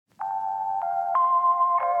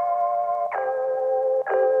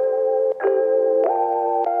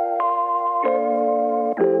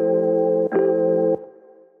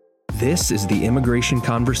This is the Immigration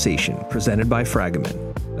Conversation, presented by Fragomen,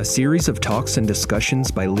 a series of talks and discussions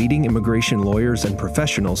by leading immigration lawyers and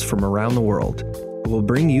professionals from around the world, who will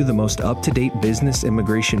bring you the most up-to-date business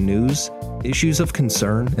immigration news, issues of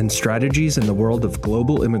concern, and strategies in the world of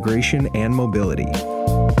global immigration and mobility.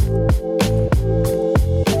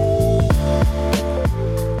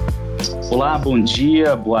 Olá, bom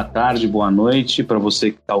dia, boa tarde, boa noite para você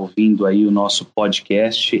que está ouvindo aí o nosso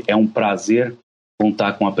podcast. É um prazer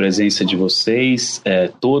contar com a presença de vocês,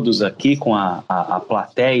 todos aqui com a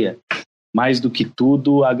plateia. Mais do que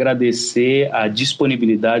tudo, agradecer a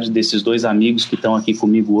disponibilidade desses dois amigos que estão aqui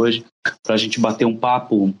comigo hoje para a gente bater um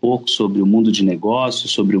papo um pouco sobre o mundo de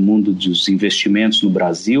negócios, sobre o mundo dos investimentos no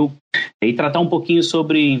Brasil e tratar um pouquinho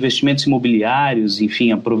sobre investimentos imobiliários,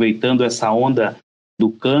 enfim, aproveitando essa onda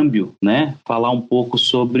do câmbio, né? Falar um pouco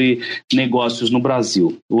sobre negócios no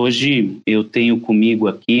Brasil. Hoje eu tenho comigo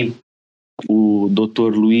aqui o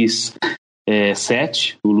Dr. Luiz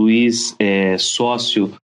Sete. O Luiz é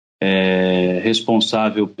sócio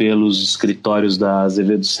responsável pelos escritórios da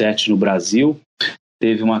Azevedo Sete no Brasil.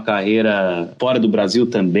 Teve uma carreira fora do Brasil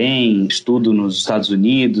também, estudo nos Estados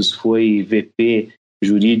Unidos, foi VP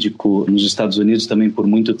jurídico nos Estados Unidos também por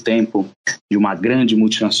muito tempo, de uma grande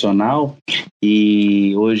multinacional,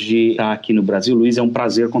 e hoje está aqui no Brasil. Luiz, é um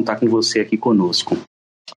prazer contar com você aqui conosco.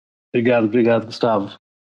 Obrigado, Gustavo.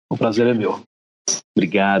 O prazer é meu.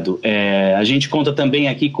 Obrigado. A gente conta também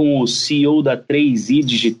aqui com o CEO da 3i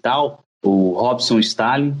Digital, o Robson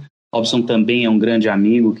Stalin. Robson também é um grande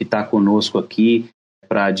amigo que está conosco aqui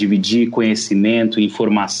para dividir conhecimento e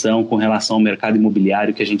informação com relação ao mercado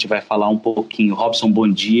imobiliário, que a gente vai falar um pouquinho. Robson, bom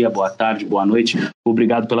dia, boa tarde, boa noite.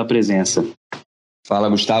 Obrigado pela presença. Fala,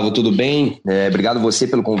 Gustavo, tudo bem? Obrigado você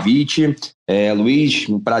pelo convite. Luiz,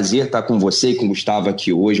 um prazer estar com você e com o Gustavo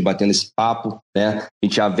aqui hoje, batendo esse papo, né? A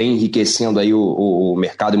gente já vem enriquecendo aí o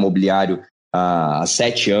mercado imobiliário há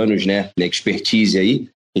 7 anos, né? Na expertise aí.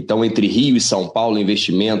 Então, entre Rio e São Paulo,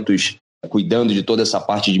 investimentos, cuidando de toda essa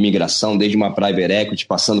parte de migração, desde uma private equity,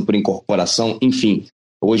 passando por incorporação, enfim.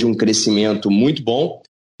 Hoje um crescimento muito bom.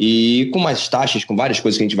 E com mais taxas, com várias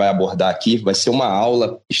coisas que a gente vai abordar aqui, vai ser uma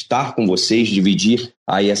aula estar com vocês, dividir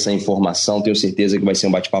aí essa informação. Tenho certeza que vai ser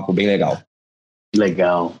um bate-papo bem legal.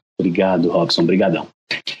 Legal. Obrigado, Robson. Obrigadão.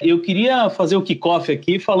 Eu queria fazer o kick-off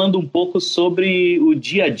aqui falando um pouco sobre o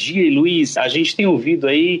dia a dia. E, Luiz, a gente tem ouvido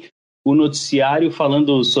aí o noticiário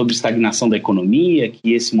falando sobre estagnação da economia,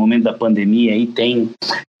 que esse momento da pandemia aí tem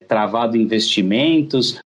travado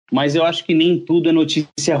investimentos. Mas eu acho que nem tudo é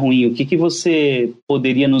notícia ruim. O que você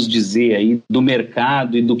poderia nos dizer aí do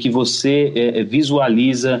mercado e do que você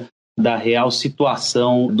visualiza da real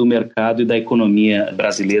situação do mercado e da economia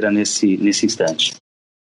brasileira nesse instante?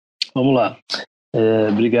 Vamos lá.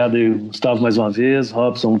 Obrigado, Gustavo, mais uma vez.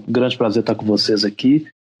 Robson, um grande prazer estar com vocês aqui.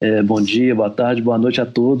 Bom dia, boa tarde, boa noite a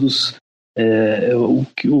todos.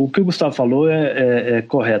 O que o Gustavo falou é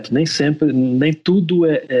correto. Nem tudo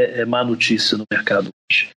é má notícia no mercado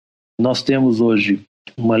hoje. Nós temos hoje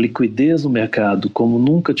uma liquidez no mercado como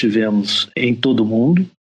nunca tivemos em todo o mundo,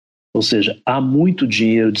 ou seja, há muito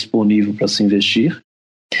dinheiro disponível para se investir,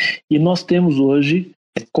 e nós temos hoje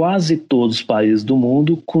quase todos os países do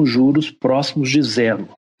mundo com juros próximos de zero.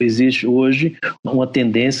 Existe hoje uma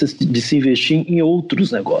tendência de se investir em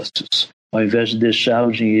outros negócios, ao invés de deixar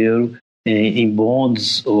o dinheiro em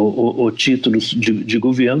bonds ou títulos de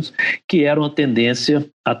governos, que era uma tendência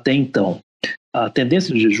até então. A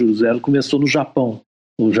tendência de juros zero começou no Japão.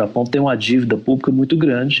 O Japão tem uma dívida pública muito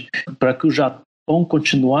grande. Para que o Japão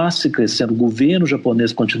continuasse crescendo, o governo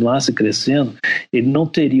japonês continuasse crescendo, ele não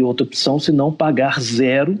teria outra opção senão pagar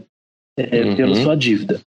zero pela sua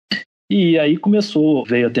dívida. E aí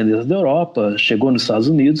veio a tendência da Europa, chegou nos Estados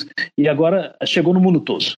Unidos e agora chegou no mundo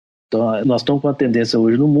todo. Então, nós estamos com a tendência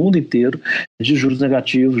hoje no mundo inteiro de juros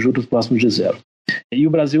negativos, juros próximos de zero. E o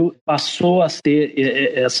Brasil passou a ter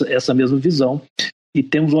essa mesma visão e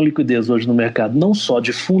temos uma liquidez hoje no mercado não só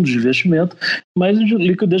de fundos de investimento, mas de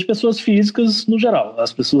liquidez de pessoas físicas no geral.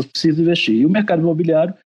 As pessoas precisam investir. E o mercado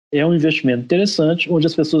imobiliário é um investimento interessante, onde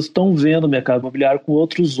as pessoas estão vendo o mercado imobiliário com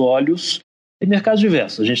outros olhos em mercados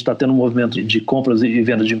diversos. A gente está tendo um movimento de compras e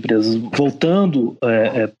vendas de empresas voltando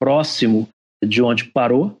próximo de onde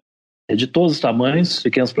parou, de todos os tamanhos,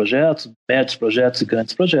 pequenos projetos, médios projetos e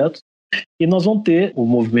grandes projetos. E nós vamos ter o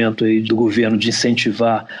movimento aí do governo de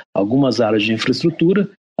incentivar algumas áreas de infraestrutura.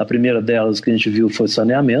 A primeira delas que a gente viu foi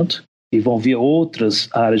saneamento, e vão vir outras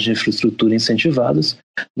áreas de infraestrutura incentivadas.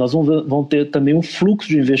 Nós vamos ter também um fluxo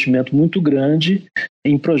de investimento muito grande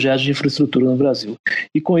em projetos de infraestrutura no Brasil.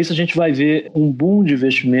 E com isso a gente vai ver um boom de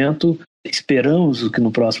investimento, esperamos que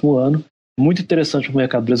no próximo ano, muito interessante para o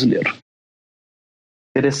mercado brasileiro.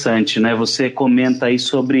 Interessante, né? Você comenta aí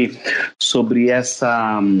sobre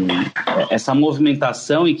essa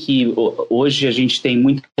movimentação e que hoje a gente tem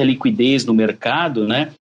muita liquidez no mercado,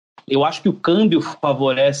 né? Eu acho que o câmbio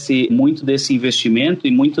favorece muito desse investimento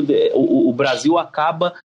e o Brasil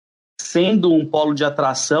acaba sendo um polo de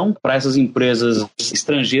atração para essas empresas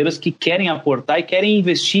estrangeiras que querem aportar e querem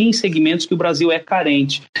investir em segmentos que o Brasil é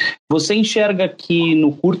carente. Você enxerga que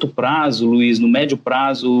no curto prazo, Luiz, no médio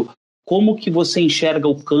prazo, como que você enxerga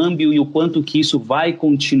o câmbio e o quanto que isso vai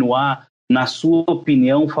continuar, na sua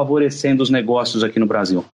opinião, favorecendo os negócios aqui no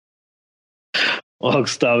Brasil?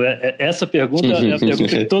 Gustavo, essa pergunta é a pergunta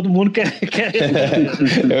que todo mundo quer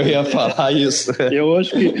responder. Eu ia falar isso. Eu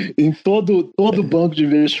acho que em todo banco de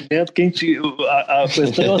investimento, a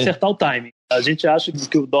questão é acertar o timing. A gente acha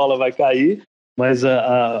que o dólar vai cair, mas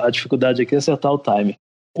a dificuldade aqui é acertar o timing.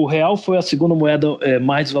 O real foi a segunda moeda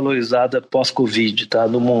mais valorizada pós-Covid, tá,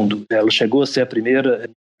 no mundo. Ela chegou a ser a primeira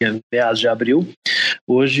em meados de abril.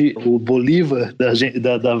 Hoje, o Bolívar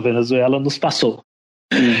da Venezuela nos passou.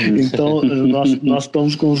 Então, nós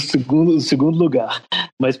estamos com o segundo lugar.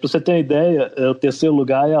 Mas, para você ter uma ideia, o terceiro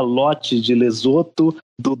lugar é a lote de Lesoto,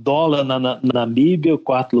 do dólar na Namíbia, o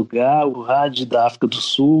quarto lugar, o RAD da África do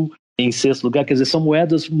Sul, em sexto lugar. Quer dizer, são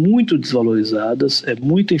moedas muito desvalorizadas,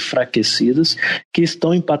 muito enfraquecidas, que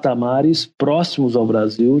estão em patamares próximos ao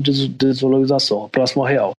Brasil de desvalorização, próximo ao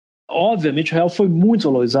real. Obviamente, o real foi muito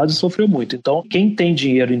valorizado e sofreu muito. Então, quem tem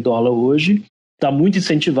dinheiro em dólar hoje está muito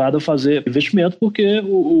incentivado a fazer investimento porque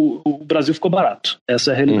o Brasil ficou barato. Essa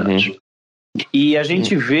é a realidade. E a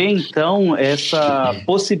gente vê, então, essa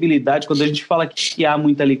possibilidade, quando a gente fala que há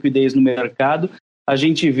muita liquidez no mercado, a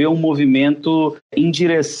gente vê um movimento em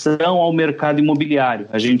direção ao mercado imobiliário.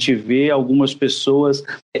 A gente vê algumas pessoas...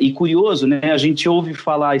 E curioso, né? A gente ouve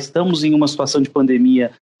falar, estamos em uma situação de pandemia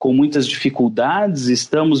com muitas dificuldades,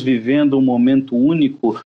 estamos vivendo um momento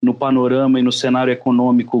único no panorama e no cenário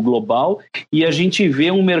econômico global, e a gente vê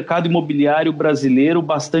um mercado imobiliário brasileiro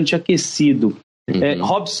bastante aquecido.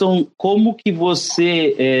 Robson, como que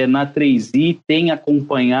você, na 3i, tem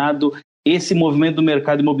acompanhado esse movimento do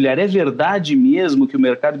mercado imobiliário? É verdade mesmo que o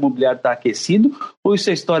mercado imobiliário está aquecido, ou isso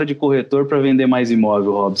é história de corretor para vender mais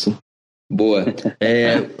imóvel, Robson? Boa.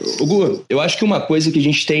 Hugo, eu acho que uma coisa que a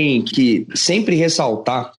gente tem que sempre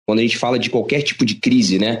ressaltar quando a gente fala de qualquer tipo de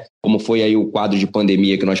crise, né? Como foi aí o quadro de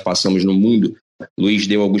pandemia que nós passamos no mundo. Luiz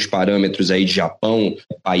deu alguns parâmetros aí de Japão,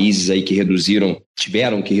 países aí que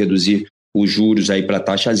tiveram que reduzir os juros aí para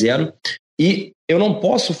taxa zero. E eu não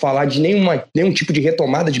posso falar de nenhum tipo de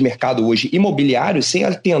retomada de mercado hoje imobiliário sem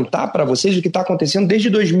atentar para vocês o que está acontecendo desde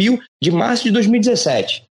de março de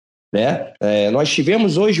 2017. Né? Nós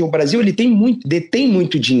tivemos hoje, o Brasil ele detém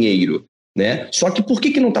muito dinheiro, né? Só que por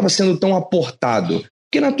que não estava sendo tão aportado?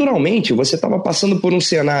 Porque naturalmente você estava passando por um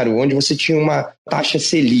cenário onde você tinha uma taxa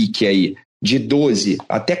Selic aí de 12%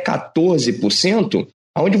 até 14%,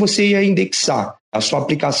 onde você ia indexar a sua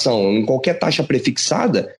aplicação em qualquer taxa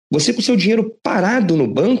prefixada, você com o seu dinheiro parado no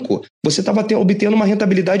banco, você estava obtendo uma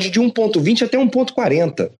rentabilidade de 1,20 até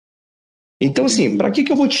 1,40. Então, assim, para que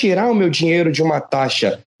eu vou tirar o meu dinheiro de uma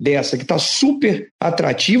taxa dessa que está super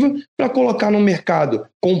atrativa para colocar num mercado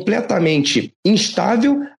completamente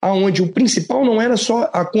instável, onde o principal não era só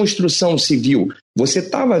a construção civil, você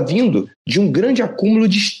estava vindo de um grande acúmulo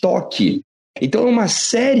de estoque. Então, é uma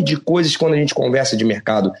série de coisas quando a gente conversa de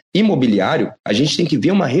mercado imobiliário, a gente tem que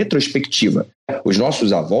ver uma retrospectiva. Os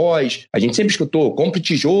nossos avós, a gente sempre escutou, compre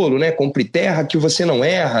tijolo, né? Compre terra que você não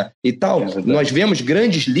erra e tal. Nós vemos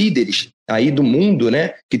grandes líderes aí do mundo,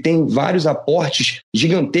 né? Que tem vários aportes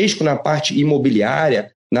gigantescos na parte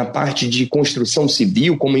imobiliária, na parte de construção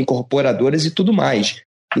civil, como incorporadoras e tudo mais.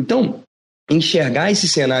 Então, enxergar esse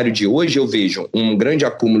cenário de hoje, eu vejo um grande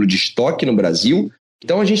acúmulo de estoque no Brasil.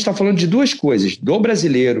 Então, a gente está falando de duas coisas. Do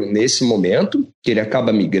brasileiro, nesse momento, que ele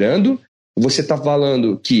acaba migrando. Você está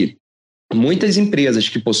falando que muitas empresas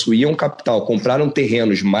que possuíam capital compraram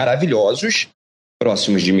terrenos maravilhosos,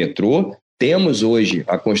 próximos de metrô. Temos hoje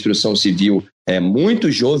a construção civil muito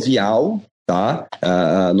jovial, tá?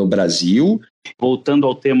 No Brasil. Voltando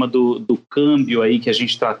ao tema do câmbio aí que a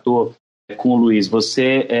gente tratou com o Luiz,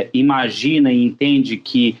 você imagina e entende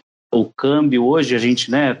que o câmbio hoje, a gente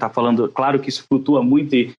está falando, claro que isso flutua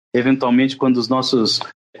muito e eventualmente quando os nossos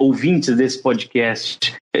ouvintes desse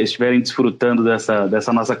podcast estiverem desfrutando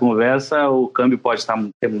dessa nossa conversa, o câmbio pode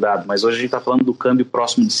ter mudado, mas hoje a gente está falando do câmbio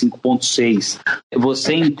próximo de 5,6.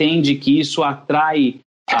 Você entende que isso atrai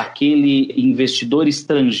aquele investidor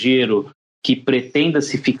estrangeiro que pretenda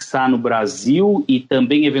se fixar no Brasil e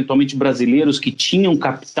também eventualmente brasileiros que tinham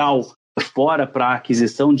capital fora para a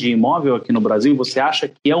aquisição de imóvel aqui no Brasil? Você acha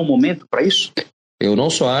que é o momento para isso? Eu não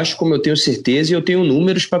só acho, como eu tenho certeza e eu tenho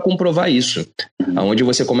números para comprovar isso. Onde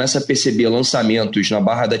você começa a perceber lançamentos na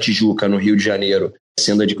Barra da Tijuca, no Rio de Janeiro,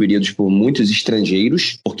 sendo adquiridos por muitos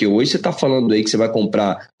estrangeiros, porque hoje você está falando aí que você vai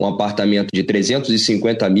comprar um apartamento de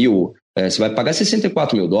 350 mil, você vai pagar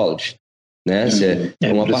 64 mil dólares. Né?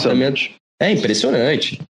 Um apartamento... É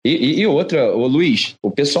impressionante. E outra, Luiz, o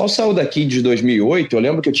pessoal saiu daqui de 2008, eu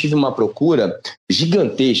lembro que eu tive uma procura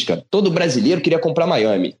gigantesca. Todo brasileiro queria comprar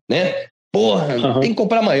Miami, né? Porra, tem que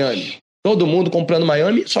comprar Miami. Todo mundo comprando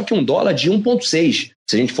Miami, só que $1 de 1,6,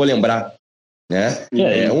 se a gente for lembrar. Né?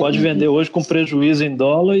 Pode vender hoje com prejuízo em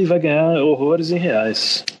dólar e vai ganhar horrores em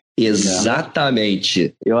reais.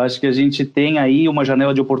 Exatamente. Eu acho que a gente tem aí uma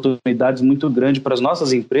janela de oportunidades muito grande para as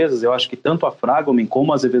nossas empresas. Eu acho que tanto a Fragomen,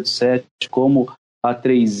 como a Azevedo 7, como a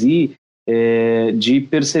 3i, de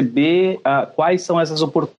perceber quais são essas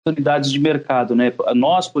oportunidades de mercado. Né?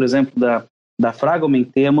 Nós, por exemplo, da Fragomen,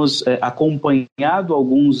 temos acompanhado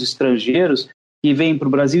alguns estrangeiros que vêm para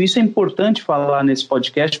o Brasil. Isso é importante falar nesse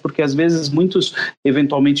podcast, porque às vezes muitos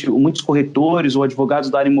corretores ou advogados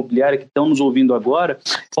da área imobiliária que estão nos ouvindo agora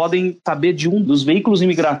podem saber de um dos veículos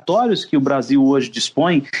imigratórios que o Brasil hoje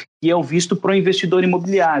dispõe, que é o visto para o investidor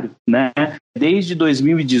imobiliário. Né? Desde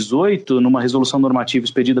 2018, numa resolução normativa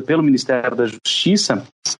expedida pelo Ministério da Justiça,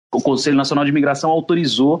 o Conselho Nacional de Imigração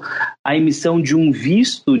autorizou a emissão de um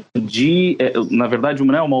visto na verdade,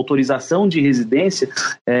 uma autorização de residência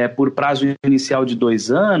por prazo inicial de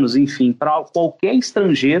 2 anos, enfim, para qualquer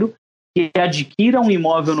estrangeiro que adquira um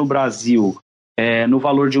imóvel no Brasil no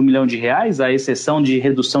valor de R$1 milhão, à exceção de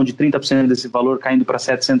redução de 30% desse valor, caindo para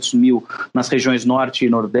 700 mil nas regiões Norte e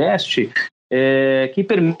Nordeste, que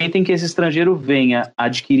permitem que esse estrangeiro venha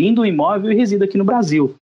adquirindo o imóvel e resida aqui no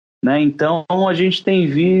Brasil. Né? Então, a gente tem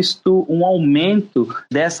visto um aumento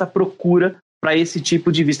dessa procura para esse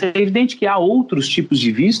tipo de visto. É evidente que há outros tipos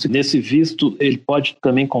de visto. Nesse visto, ele pode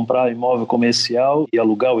também comprar imóvel comercial e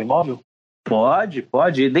alugar o imóvel?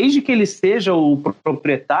 Pode. Desde que ele seja o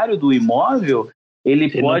proprietário do imóvel, ele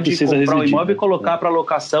pode comprar o imóvel e colocar para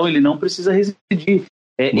locação, ele não precisa residir.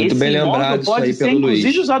 Muito esse bem imóvel lembrado pode isso aí ser, pelo inclusive,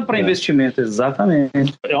 Luiz. usado para investimento,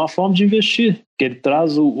 exatamente. É uma forma de investir, que ele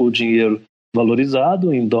traz o dinheiro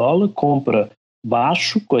valorizado em dólar, compra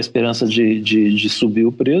baixo, com a esperança de subir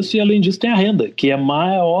o preço, e além disso tem a renda, que é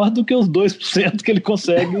maior do que os 2% que ele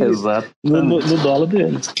consegue no dólar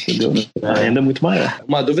dele, entendeu? A renda é muito maior.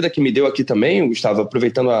 Uma dúvida que me deu aqui também, Gustavo,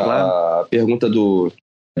 aproveitando a pergunta do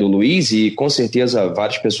Luiz, e com certeza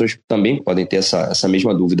várias pessoas também podem ter essa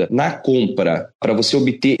mesma dúvida. Na compra, para você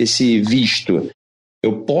obter esse visto,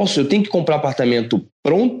 eu tenho que comprar apartamento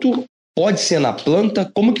pronto? Pode ser na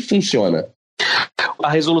planta? Como que funciona? A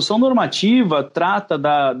resolução normativa trata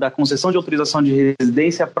da concessão de autorização de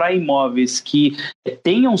residência para imóveis que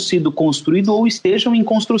tenham sido construídos ou estejam em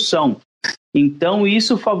construção. Então,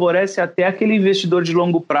 isso favorece até aquele investidor de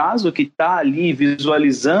longo prazo que está ali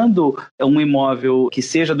visualizando um imóvel que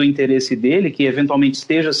seja do interesse dele, que eventualmente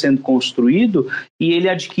esteja sendo construído, e ele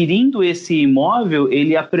adquirindo esse imóvel,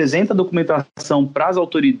 ele apresenta a documentação para as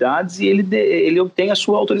autoridades e ele obtém a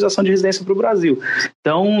sua autorização de residência para o Brasil.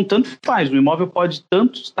 Então, tanto faz, o imóvel pode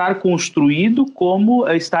tanto estar construído como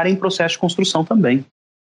estar em processo de construção também.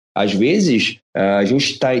 Às vezes, a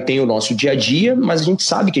gente tem o nosso dia a dia, mas a gente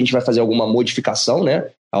sabe que a gente vai fazer alguma modificação, né?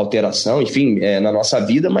 Alteração, enfim, na nossa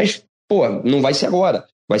vida, mas, não vai ser agora,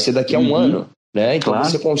 vai ser daqui a um ano, né? Então,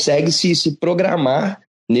 Você consegue se programar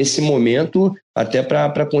nesse momento até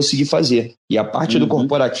para conseguir fazer. E a parte do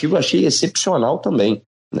corporativo eu achei excepcional também,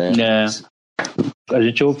 né? A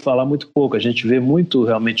gente ouve falar muito pouco, a gente vê muito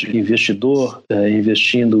realmente investidor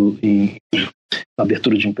investindo em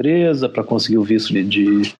abertura de empresa para conseguir o visto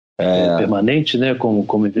de permanente, né,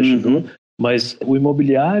 como investidor, mas o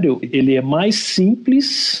imobiliário ele é mais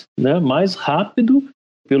simples, né, mais rápido,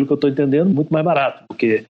 pelo que eu estou entendendo, muito mais barato,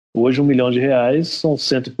 porque hoje R$1 milhão são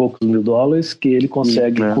 100 e poucos mil dólares que ele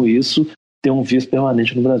consegue com isso ter um visto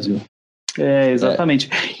permanente no Brasil. Exatamente.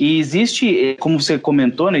 E existe, como você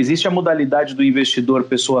comentou, né, existe a modalidade do investidor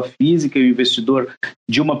pessoa física e o investidor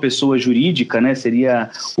de uma pessoa jurídica, né, seria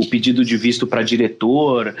o pedido de visto para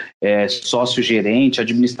diretor, sócio-gerente,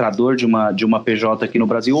 administrador de uma PJ aqui no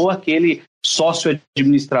Brasil, ou aquele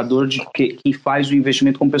sócio-administrador que faz o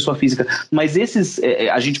investimento como pessoa física. Mas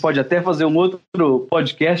a gente pode até fazer um outro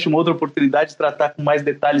podcast, uma outra oportunidade de tratar com mais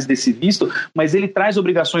detalhes desse visto, mas ele traz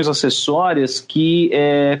obrigações acessórias que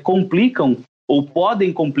complicam ou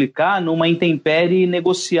podem complicar numa intempérie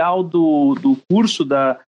negocial do curso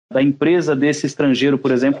da empresa desse estrangeiro, por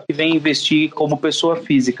exemplo, que vem investir como pessoa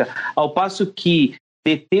física. Ao passo que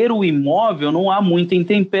deter o imóvel não há muita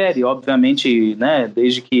intempérie, obviamente, né,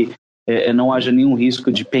 desde que não haja nenhum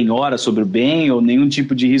risco de penhora sobre o bem ou nenhum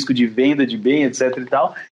tipo de risco de venda de bem, etc. e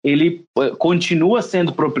tal, ele continua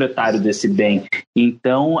sendo proprietário desse bem.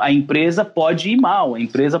 Então, a empresa pode ir mal, a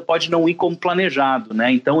empresa pode não ir como planejado,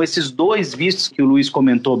 né? Então, esses dois vistos que o Luiz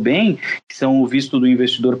comentou bem, que são o visto do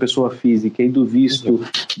investidor pessoa física e do visto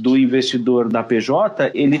do investidor da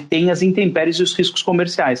PJ, ele tem as intempéries e os riscos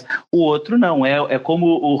comerciais. O outro não, é como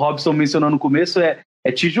o Robson mencionou no começo,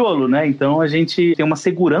 é tijolo, né? Então, a gente tem uma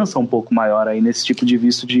segurança um pouco maior aí nesse tipo de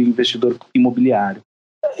visto de investidor imobiliário.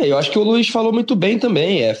 Eu acho que o Luiz falou muito bem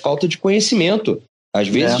também, é falta de conhecimento. Às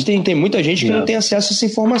vezes tem muita gente que não tem acesso a essa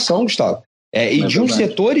informação, Gustavo. E de um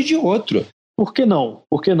setor e de outro. Por que não?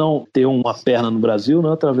 Por que não ter uma perna no Brasil,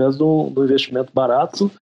 né, através do investimento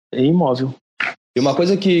barato em imóvel? E uma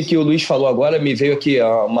coisa que o Luiz falou agora, me veio aqui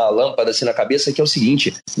uma lâmpada assim na cabeça, que é o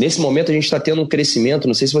seguinte: nesse momento a gente está tendo um crescimento,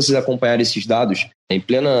 não sei se vocês acompanharam esses dados,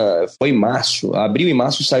 foi em março, abril e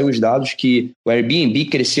março saiu os dados que o Airbnb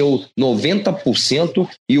cresceu 90%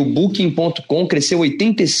 e o Booking.com cresceu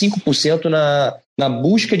 85% na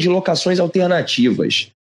busca de locações alternativas.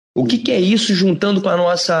 O que é isso juntando com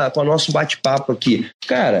o nosso bate-papo aqui?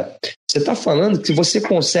 Cara, você está falando que se você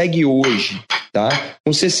consegue hoje, tá?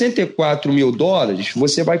 Com $64 mil,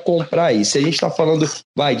 você vai comprar aí. Se a gente está falando de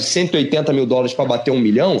 $180 mil para bater 1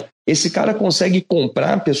 milhão, esse cara consegue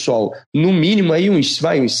comprar, pessoal, no mínimo aí uns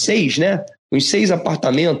 6, né? Uns 6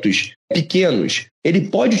 apartamentos pequenos. Ele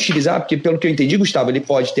pode utilizar, porque pelo que eu entendi, Gustavo, ele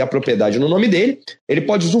pode ter a propriedade no nome dele, ele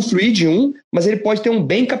pode usufruir de um, mas ele pode ter um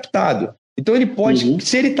bem captado. Então ele pode,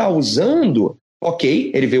 se ele está usando,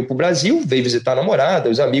 ok, ele veio para o Brasil, veio visitar a namorada,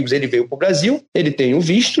 os amigos, ele veio para o Brasil, ele tem o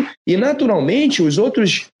visto e naturalmente os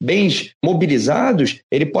outros bens mobilizados,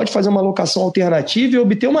 ele pode fazer uma locação alternativa e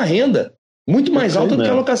obter uma renda muito mais alta do que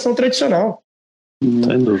a locação tradicional.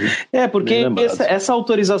 Sem dúvida. Porque essa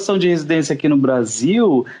autorização de residência aqui no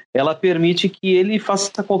Brasil, ela permite que ele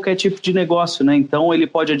faça qualquer tipo de negócio, né? Então ele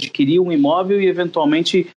pode adquirir um imóvel e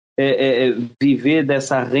eventualmente viver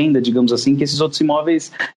dessa renda, digamos assim, que esses outros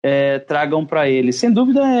imóveis tragam para ele. Sem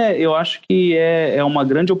dúvida, eu acho que é uma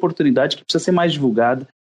grande oportunidade que precisa ser mais divulgada.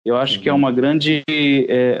 Eu acho que é uma grande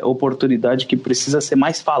oportunidade que precisa ser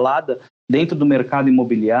mais falada dentro do mercado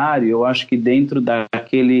imobiliário. Eu acho que dentro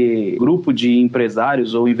daquele grupo de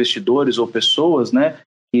empresários ou investidores ou pessoas, né,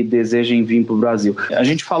 que desejem vir para o Brasil. A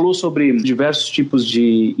gente falou sobre diversos tipos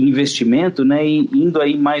de investimento, né, e indo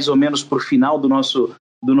aí mais ou menos para o final do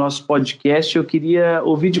nosso podcast, eu queria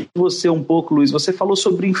ouvir de você um pouco, Luiz. Você falou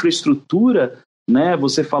sobre infraestrutura, né?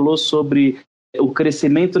 Você falou sobre o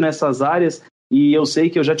crescimento nessas áreas, e eu sei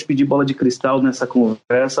que eu já te pedi bola de cristal nessa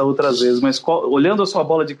conversa outras vezes, mas olhando a sua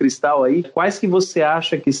bola de cristal aí, quais que você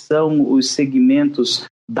acha que são os segmentos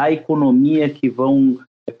da economia que vão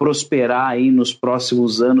prosperar aí nos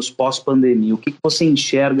próximos anos pós-pandemia? O que você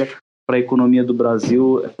enxerga para a economia do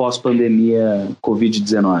Brasil pós-pandemia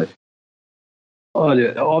Covid-19?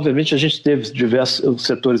 Olha, obviamente a gente teve diversos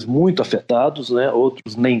setores muito afetados, né?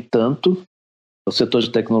 Outros nem tanto. O setor de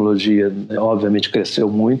tecnologia, obviamente, cresceu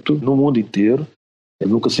muito no mundo inteiro.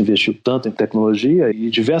 Nunca se investiu tanto em tecnologia, e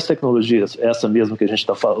diversas tecnologias, essa mesma que a gente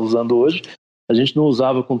está usando hoje, a gente não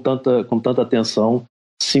usava com tanta atenção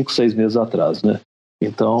 5, 6 meses atrás, né?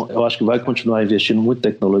 Então, eu acho que vai continuar investindo muito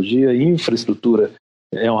em tecnologia e infraestrutura.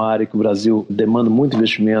 É uma área que o Brasil demanda muito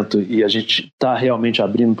investimento e a gente está realmente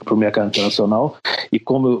abrindo para o mercado internacional. E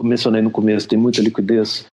como eu mencionei no começo, tem muita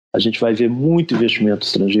liquidez, a gente vai ver muito investimento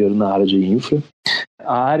estrangeiro na área de infra.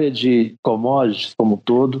 A área de commodities como um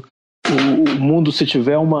todo, o mundo, se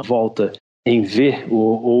tiver uma volta em V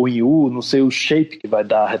ou em U, não sei o shape que vai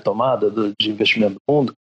dar a retomada de investimento do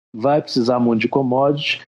mundo, vai precisar muito de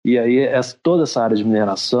commodities. E aí toda essa área de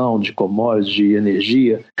mineração, de commodities, de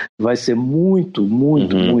energia, vai ser muito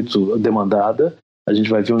demandada. A gente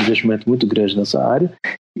vai ver um investimento muito grande nessa área.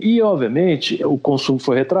 E, obviamente, o consumo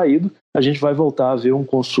foi retraído. A gente vai voltar a ver um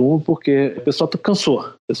consumo porque o pessoal cansou.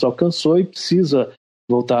 O pessoal cansou e precisa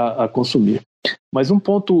voltar a consumir. Mas um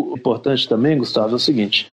ponto importante também, Gustavo, é o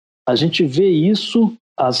seguinte. A gente vê isso,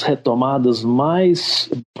 as retomadas mais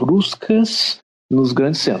bruscas nos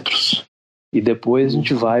grandes centros. E depois a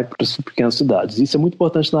gente vai para as pequenas cidades. Isso é muito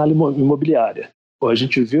importante na área imobiliária. A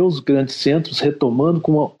gente vê os grandes centros retomando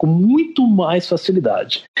com muito mais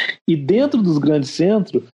facilidade. E dentro dos grandes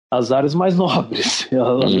centros, as áreas mais nobres,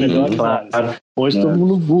 as melhores áreas, onde todo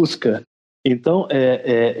mundo busca. Então,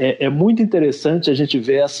 é muito interessante a gente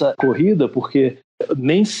ver essa corrida, porque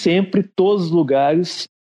nem sempre todos os lugares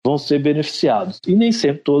vão ser beneficiados. E nem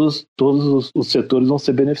sempre todos os setores vão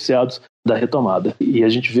ser beneficiados da retomada. E a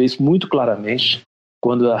gente vê isso muito claramente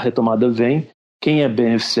quando a retomada vem. Quem é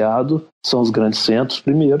beneficiado são os grandes centros,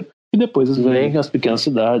 primeiro, e depois vêm as pequenas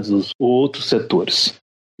cidades, os outros setores.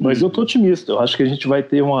 Mas eu estou otimista, eu acho que a gente vai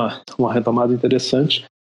ter uma retomada interessante.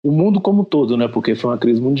 O mundo como um todo, né? Porque foi uma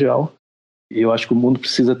crise mundial e eu acho que o mundo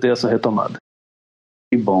precisa ter essa retomada.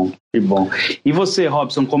 Que bom, que bom. E você,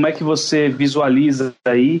 Robson, como é que você visualiza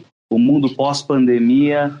aí o mundo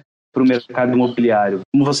pós-pandemia para o mercado imobiliário?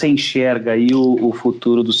 Como você enxerga aí o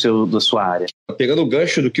futuro da sua área? Pegando o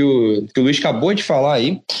gancho do que o Luiz acabou de falar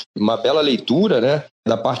aí, uma bela leitura, né,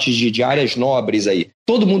 da parte de áreas nobres aí.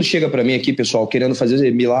 Todo mundo chega para mim aqui, pessoal, querendo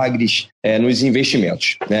fazer milagres nos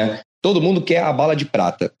investimentos, né? Todo mundo quer a bala de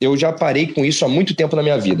prata. Eu já parei com isso há muito tempo na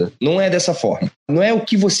minha vida. Não é dessa forma. Não é o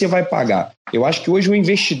que você vai pagar. Eu acho que hoje o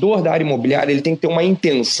investidor da área imobiliária ele tem que ter uma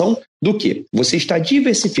intenção do quê? Você está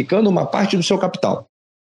diversificando uma parte do seu capital.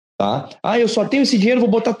 Tá? Eu só tenho esse dinheiro, vou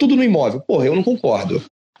botar tudo no imóvel. Porra, eu não concordo.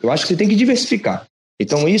 Eu acho que você tem que diversificar.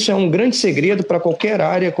 Então isso é um grande segredo para qualquer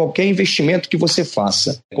área, qualquer investimento que você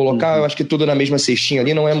faça. Colocar, eu acho que tudo na mesma cestinha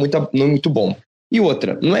ali não é muito bom. E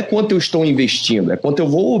outra, não é quanto eu estou investindo, é quanto eu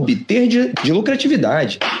vou obter de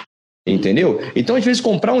lucratividade, entendeu? Então, às vezes,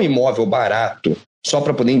 comprar um imóvel barato só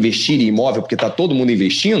para poder investir em imóvel, porque está todo mundo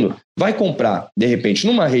investindo, vai comprar, de repente,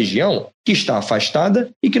 numa região que está afastada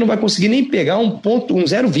e que não vai conseguir nem pegar um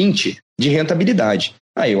 0,20 de rentabilidade.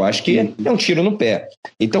 Aí eu acho que é um tiro no pé.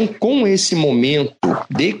 Então, com esse momento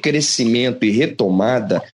de crescimento e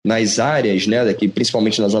retomada nas áreas, né, daqui,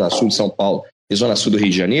 principalmente na Zona Sul de São Paulo e Zona Sul do Rio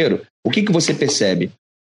de Janeiro, o que você percebe?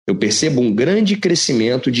 Eu percebo um grande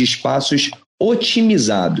crescimento de espaços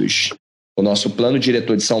otimizados. O nosso plano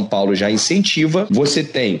diretor de São Paulo já incentiva. Você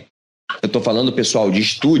tem, eu estou falando, pessoal, de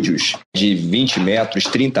estúdios de 20 metros,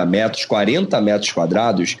 30 metros, 40 metros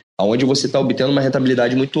quadrados, onde você está obtendo uma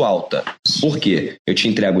rentabilidade muito alta. Por quê? Eu te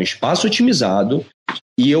entrego um espaço otimizado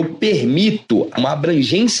e eu permito uma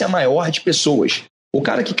abrangência maior de pessoas. O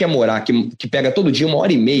cara que quer morar, que pega todo dia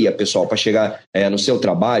 1h30, pessoal, para chegar no seu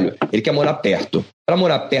trabalho, ele quer morar perto. Para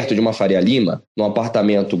morar perto de uma Faria Lima, num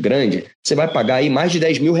apartamento grande, você vai pagar aí mais de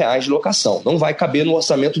R$10 mil de locação. Não vai caber no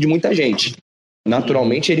orçamento de muita gente.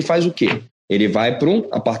 Naturalmente, ele faz o quê? Ele vai para um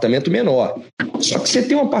apartamento menor. Só que você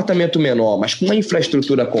tem um apartamento menor, mas com uma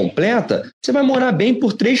infraestrutura completa, você vai morar bem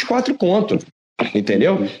por 3, 4 conto.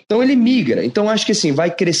 Entendeu? Então ele migra. Então acho que assim, vai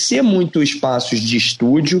crescer muito espaços de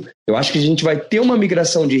estúdio. Eu acho que a gente vai ter uma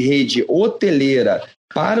migração de rede hoteleira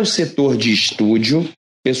para o setor de estúdio.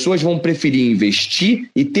 Pessoas vão preferir investir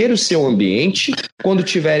e ter o seu ambiente. Quando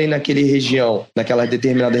tiverem naquela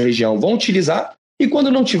determinada região, vão utilizar. E quando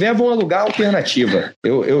não tiver, vão alugar a alternativa.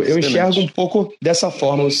 Eu enxergo um pouco dessa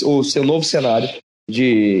forma o seu novo cenário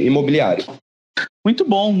de imobiliário. Muito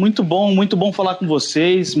bom falar com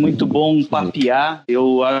vocês, muito bom papear.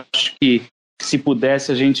 Eu acho que se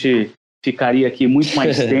pudesse a gente ficaria aqui muito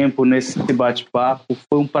mais tempo nesse bate-papo.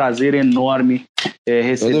 Foi um prazer enorme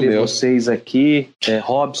receber vocês aqui.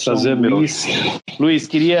 Robson, Luiz. Luiz,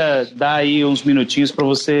 queria dar aí uns minutinhos para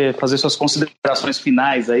você fazer suas considerações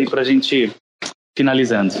finais aí para a gente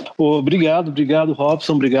finalizando. Obrigado,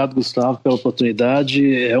 Robson, obrigado, Gustavo, pela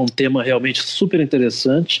oportunidade. É um tema realmente super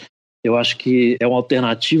interessante. Eu acho que é uma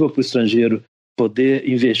alternativa para o estrangeiro poder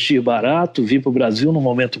investir barato, vir para o Brasil num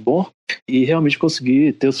momento bom e realmente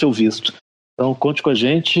conseguir ter o seu visto. Então, conte com a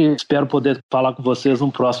gente. Espero poder falar com vocês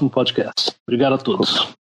no próximo podcast. Obrigado a todos.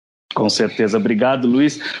 Com certeza. Obrigado,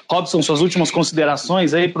 Luiz. Robson, suas últimas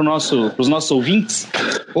considerações aí para os nossos ouvintes?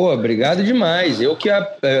 Obrigado demais.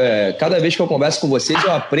 Cada vez que eu converso com vocês,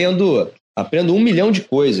 eu aprendo 1 milhão de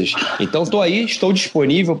coisas. Então, estou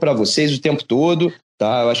disponível para vocês o tempo todo.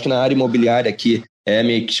 Tá? Eu acho que na área imobiliária aqui é a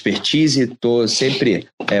minha expertise. Estou sempre,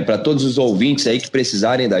 para todos os ouvintes aí que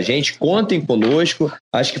precisarem da gente, contem conosco.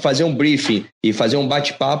 Acho que fazer um briefing e fazer um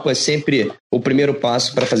bate-papo é sempre o primeiro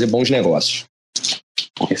passo para fazer bons negócios.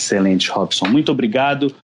 Excelente, Robson. Muito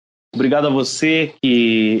obrigado. Obrigado a você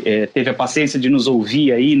que teve a paciência de nos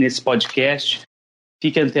ouvir aí nesse podcast.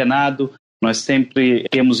 Fique antenado. Nós sempre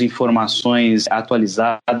temos informações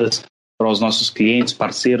atualizadas para os nossos clientes,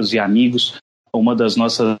 parceiros e amigos. Uma das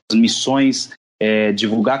nossas missões é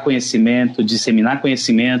divulgar conhecimento, disseminar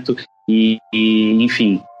conhecimento e,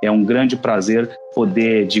 enfim, é um grande prazer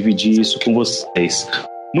poder dividir isso com vocês.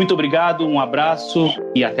 Muito obrigado, um abraço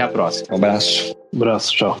e até a próxima. Um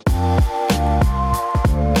abraço. Tchau.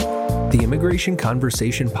 The Immigration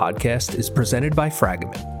Conversation podcast is presented by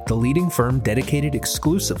Fragomen, the leading firm dedicated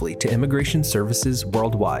exclusively to immigration services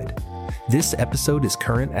worldwide. This episode is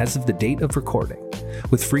current as of the date of recording.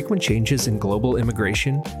 With frequent changes in global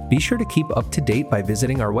immigration, be sure to keep up to date by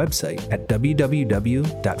visiting our website at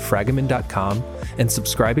www.fragomen.com and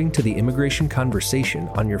subscribing to the Immigration Conversation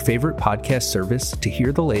on your favorite podcast service to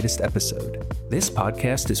hear the latest episode. This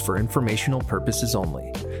podcast is for informational purposes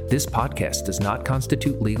only. This podcast does not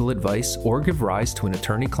constitute legal advice or give rise to an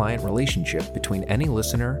attorney-client relationship between any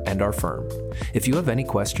listener and our firm. If you have any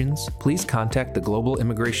questions, please contact the global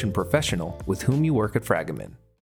immigration professional with whom you work at Fragomen.